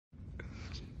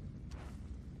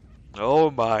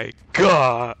Oh my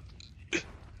god.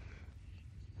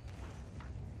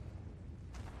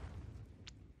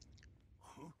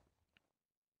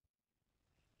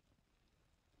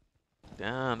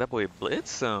 Damn, that boy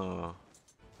blitzing.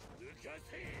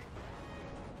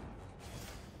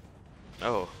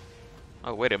 Oh.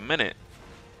 Oh, wait a minute.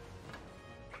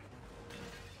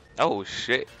 Oh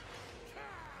shit.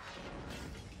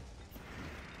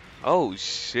 Oh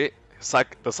shit.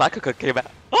 The Psychica came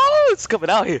out. Oh, it's coming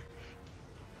out here.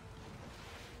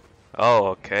 Oh,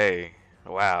 okay.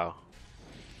 Wow.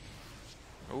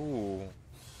 Ooh.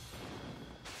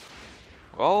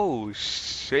 Oh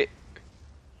shit.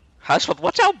 Hush,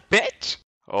 watch out, bitch!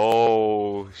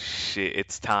 Oh shit,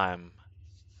 it's time.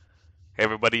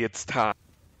 Everybody, it's time.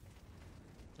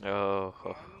 Oh,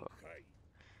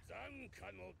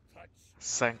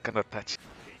 Sanka no touch.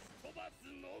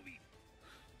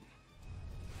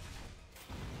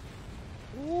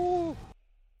 Ooh.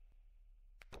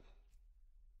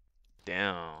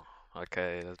 Damn.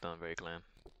 Okay, that's done very clean.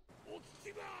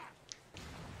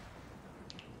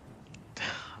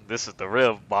 This is the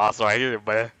real boss right here,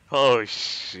 man. Oh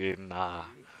shit, nah.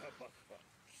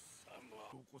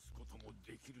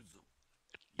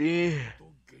 Yeah.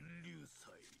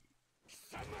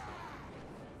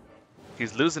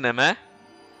 He's losing it, man.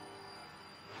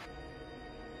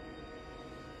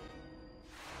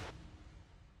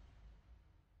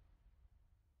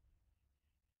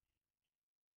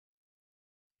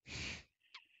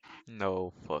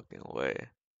 No fucking way.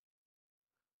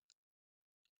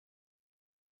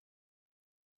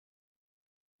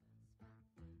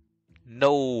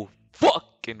 No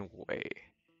fucking way.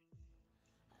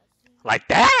 Like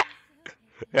that?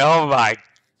 Oh my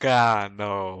god,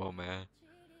 no, man.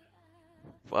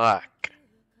 Fuck.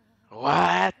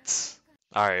 What?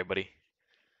 Alright, buddy.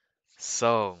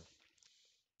 So,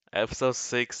 episode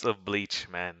 6 of Bleach,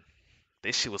 man.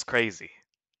 This shit was crazy.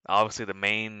 Obviously, the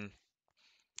main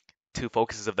two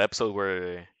focuses of the episode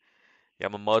were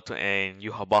Yamamoto and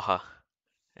Yuhabaha.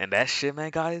 And that shit, man,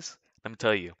 guys, let me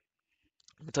tell you.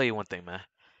 Let me tell you one thing, man.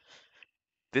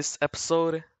 This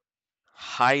episode,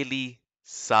 highly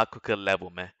Sakuga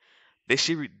level, man. This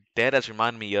shit dead as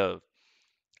reminded me of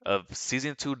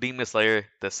season 2 Demon Slayer,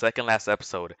 the second last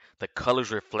episode. The colors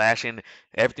were flashing,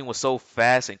 everything was so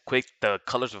fast and quick, the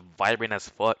colors were vibrant as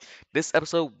fuck. This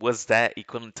episode was that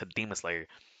equivalent to Demon Slayer.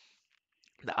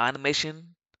 The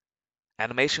animation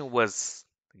was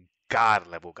god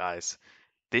level, guys.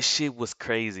 This shit was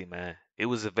crazy, man. It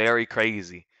was very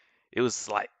crazy. It's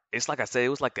like I said, it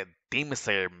was like a Demon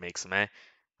Slayer mix, man.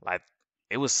 Like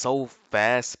it was so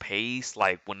fast paced.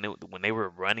 Like when they were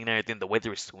running and everything, the way they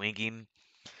were swinging,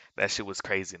 that shit was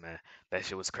crazy, man. That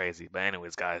shit was crazy. But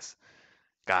anyways, guys,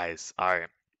 all right.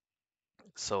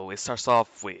 So it starts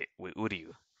off with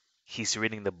Uryu. He's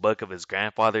reading the book of his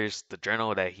grandfather's, the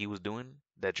journal that he was doing,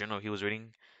 that journal he was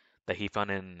reading that he found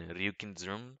in Ryukin's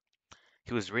room.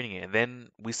 He was reading it, and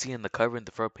then we see in the cover in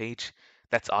the front page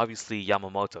that's obviously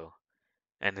Yamamoto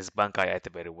and his Bankai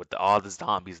activated with all the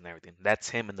zombies and everything. That's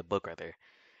him in the book right there.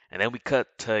 And then we cut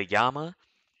to Yama.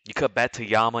 You cut back to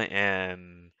Yama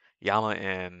and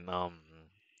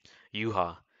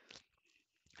Yuha.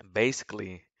 And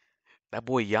basically, that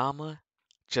boy Yama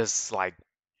just like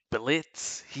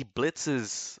he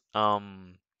blitzes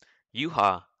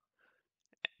Yuha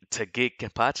to get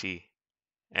Kenpachi,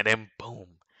 and then boom,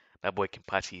 that boy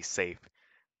Kenpachi is safe.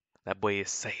 That boy is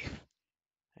safe.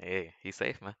 Hey, he's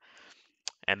safe, man.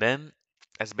 And then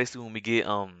that's basically when we get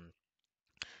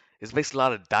it's basically a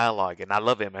lot of dialogue, and I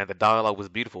love it, man. The dialogue was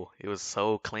beautiful. It was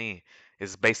so clean.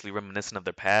 It's basically reminiscent of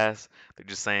their past. They're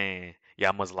just saying,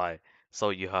 Yama's like,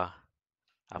 so Yuha,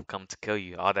 I've come to kill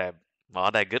you. All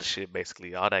that good shit,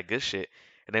 basically, all that good shit.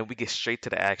 And then we get straight to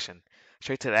the action.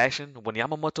 Straight to the action. When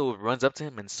Yamamoto runs up to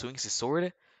him and swings his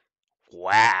sword,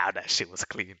 wow, that shit was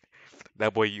clean.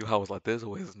 That boy Yuha was like this,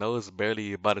 with his nose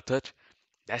barely about to touch.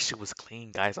 That shit was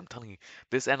clean, guys. I'm telling you,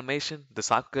 this animation, the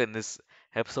Sakuga in this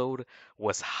episode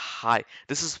was high.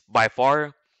 This is by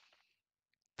far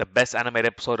the best animated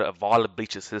episode of all of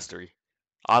Bleach's history.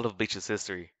 All of Bleach's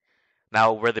history.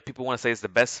 Now, whether people want to say it's the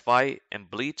best fight in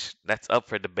Bleach, that's up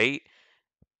for debate.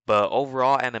 But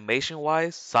overall, animation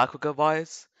wise, Sakuga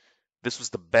wise, this was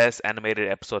the best animated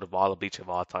episode of all of Bleach of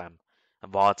all time.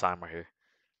 Of all time, right here.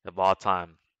 Of all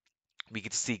time. We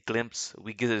get to see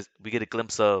we get a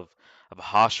glimpse of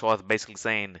Hashwath basically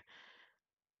saying,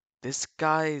 This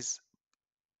guy's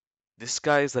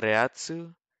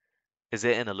Reatsu, is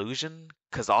it an illusion?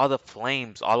 Cause all the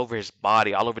flames all over his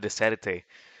body, all over the Sedite.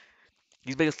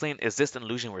 He's basically saying, is this an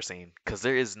illusion we're seeing? Cause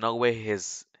there is no way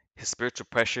his spiritual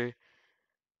pressure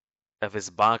of his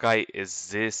Bankai is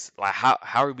this like how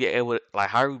are we able like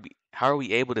how are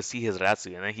we able to see his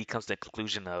Ratsu? And then he comes to the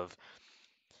conclusion of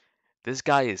this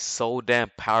guy is so damn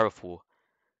powerful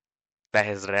that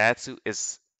his Ratsu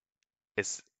is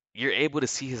you're able to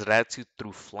see his Ratsu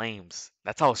through flames.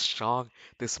 That's how strong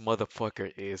this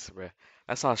motherfucker is, bruh.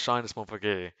 That's how strong this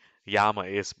motherfucker Yama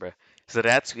is, bruh. His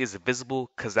Ratsu is visible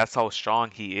because that's how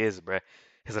strong he is, bruh.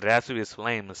 His Ratsu is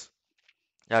flames.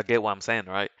 Y'all get what I'm saying,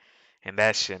 right? And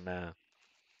that shit, man.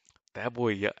 That boy,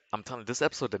 yeah, I'm telling you, this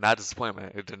episode did not disappoint,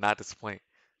 man. It did not disappoint.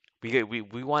 We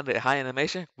wanted high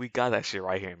animation. We got that shit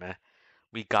right here, man.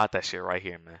 We got that shit right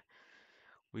here, man.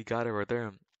 We got it right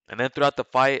there. And then throughout the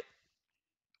fight,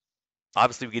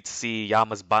 obviously we get to see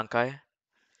Yama's Bankai,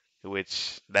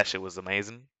 which that shit was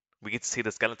amazing. We get to see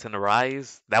the skeleton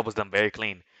rise. That was done very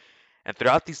clean. And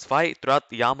throughout these fight, throughout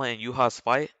the Yama and Yuha's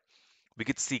fight, we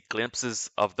get to see glimpses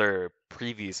of their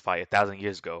previous fight 1,000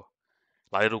 years ago.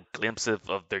 Like little glimpses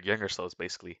of their younger selves,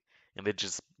 basically. And they're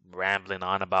just rambling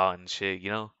on about and shit,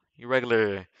 you know? Your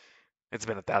regular, it's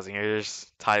been 1,000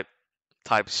 years type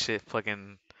shit,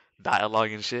 fucking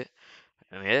dialogue and shit.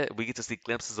 And yeah, we get to see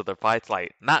glimpses of their fights,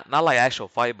 like not like actual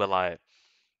fight, but like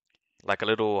a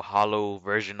little hollow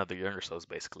version of the younger selves,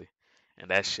 basically. And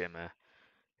that shit, man,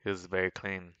 it was very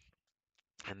clean.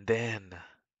 And then,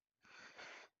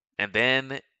 and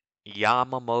then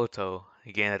Yamamoto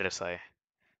Genresai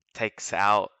takes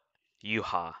out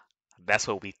Yuha. That's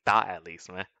what we thought, at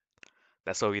least, man.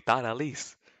 That's what we thought, at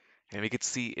least. And we could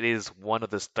see it is one of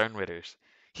the Stern Ritters.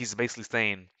 He's basically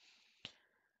saying,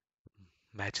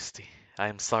 Majesty, I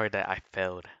am sorry that I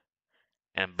failed.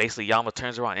 And basically, Yama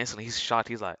turns around instantly. He's shocked.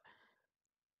 He's like,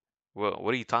 well,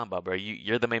 what are you talking about, bro?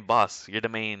 You're the main boss. You're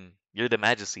the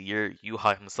Majesty. You're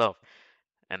Yuha himself.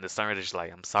 And the Stern Ritter's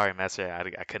like, I'm sorry, Master.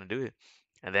 I couldn't do it.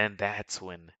 And then that's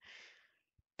when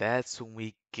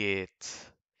we get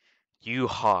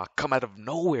Yuha come out of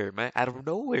nowhere, man. Out of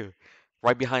nowhere.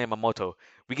 Right behind Yamamoto.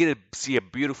 We get to see a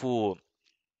beautiful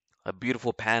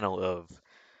panel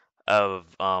of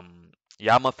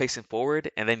Yama facing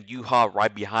forward, and then Yuha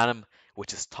right behind him,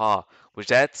 which is tall. Which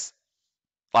that's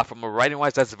like from a writing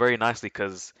wise, that's very nicely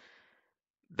because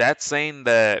that's saying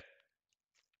that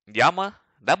Yama,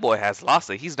 that boy has lost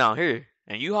it. He's down here,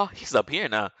 and Yuha, he's up here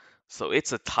now. So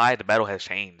it's a tie. The battle has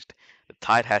changed. The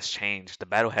tide has changed. The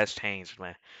battle has changed,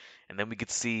 man. And then we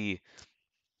could see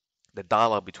the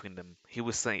dialogue between them. He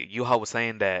was saying, Yuha was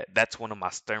saying that that's one of my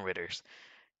Stern Ritters.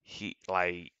 He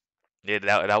like, yeah,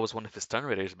 that was one of his Stern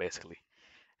Ritters basically.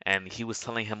 And he was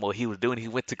telling him what he was doing. He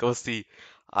went to go see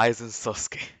Aizen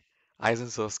Sosuke. Aizen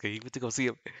Sosuke. He went to go see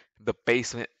the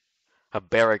basement of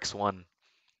Barracks One,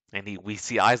 and we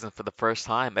see Aizen for the first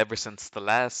time ever since the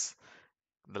last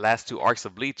two arcs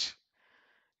of Bleach.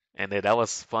 And that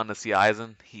was fun to see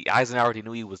Aizen. Aizen already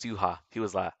knew he was Yuha. He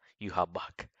was like Yuha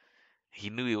Buck. He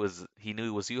knew he was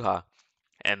Yuha.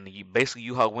 And basically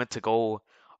Yuha went to go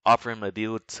offer him a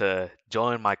deal to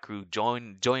join my crew,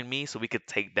 join me, so we could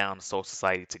take down Soul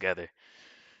Society together.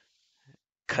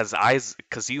 Cause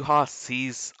Yuha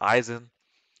sees Aizen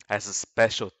as a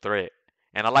special threat,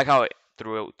 and I like how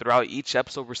throughout each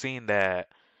episode we're seeing that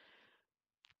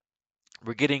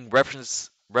we're getting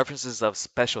references of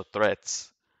special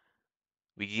threats.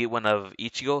 We get one of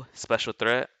Ichigo, special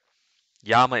threat.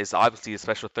 Yama is obviously a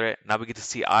special threat. Now we get to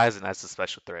see Aizen as a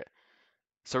special threat.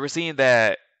 So we're seeing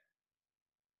that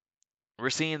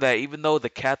even though the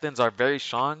captains are very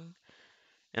strong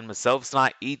in themselves,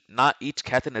 not each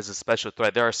captain is a special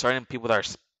threat. There are certain people that are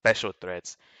special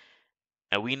threats,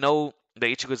 and we know that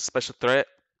Ichigo is a special threat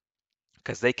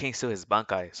because they can't steal his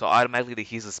Bankai. So automatically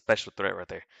he's a special threat right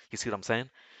there. You see what I'm saying?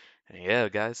 And yeah,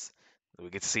 guys, we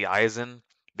get to see Aizen.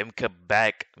 Then we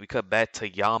cut back to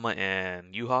Yama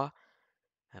and Yuha,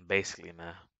 and basically,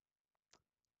 man,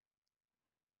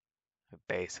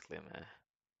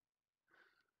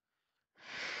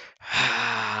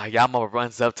 Yama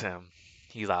runs up to him.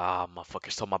 He's like, "Ah,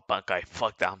 motherfucker, stole my Bankai.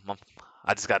 Fuck that.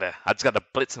 I just gotta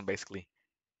blitz him basically."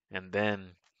 And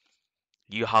then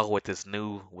Yuha with his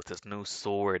new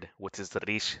sword, with his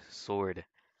Rish sword,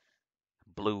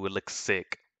 blue, it looks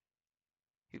sick.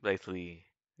 He basically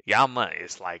Yama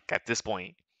is like at this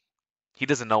point, he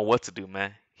doesn't know what to do,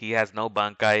 man. He has no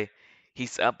Bankai.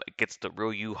 He's up against the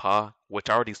real Yuha, which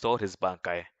already stole his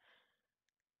Bankai.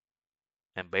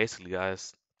 And basically,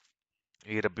 guys,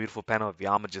 you get a beautiful panel of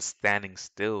Yama just standing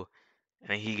still,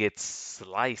 and he gets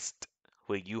sliced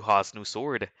with Yuha's new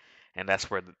sword, and that's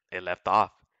where it left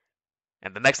off.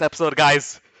 And the next episode,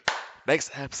 guys, next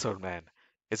episode, man,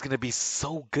 it's gonna be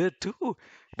so good too.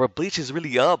 Bro, Bleach is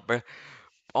really up, bro.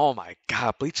 Oh my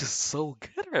God, Bleach is so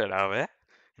good right now, man.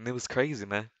 And it was crazy,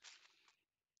 man.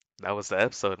 That was the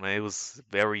episode, man. It was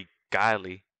very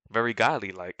godly.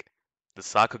 Like the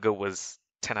Sakuga was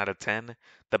 10 out of 10.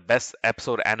 The best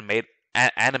episode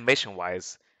animation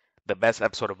wise, the best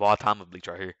episode of all time of Bleach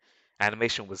right here.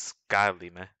 Animation was godly,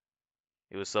 man.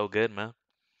 It was so good, man.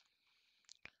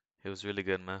 It was really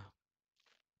good, man.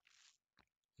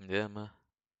 Yeah, man.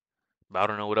 But I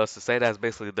don't know what else to say. That's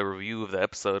basically the review of the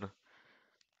episode.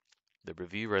 The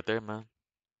review right there, man.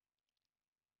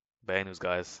 Bad news,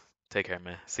 guys. Take care,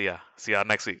 man. See ya. See y'all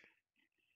next week.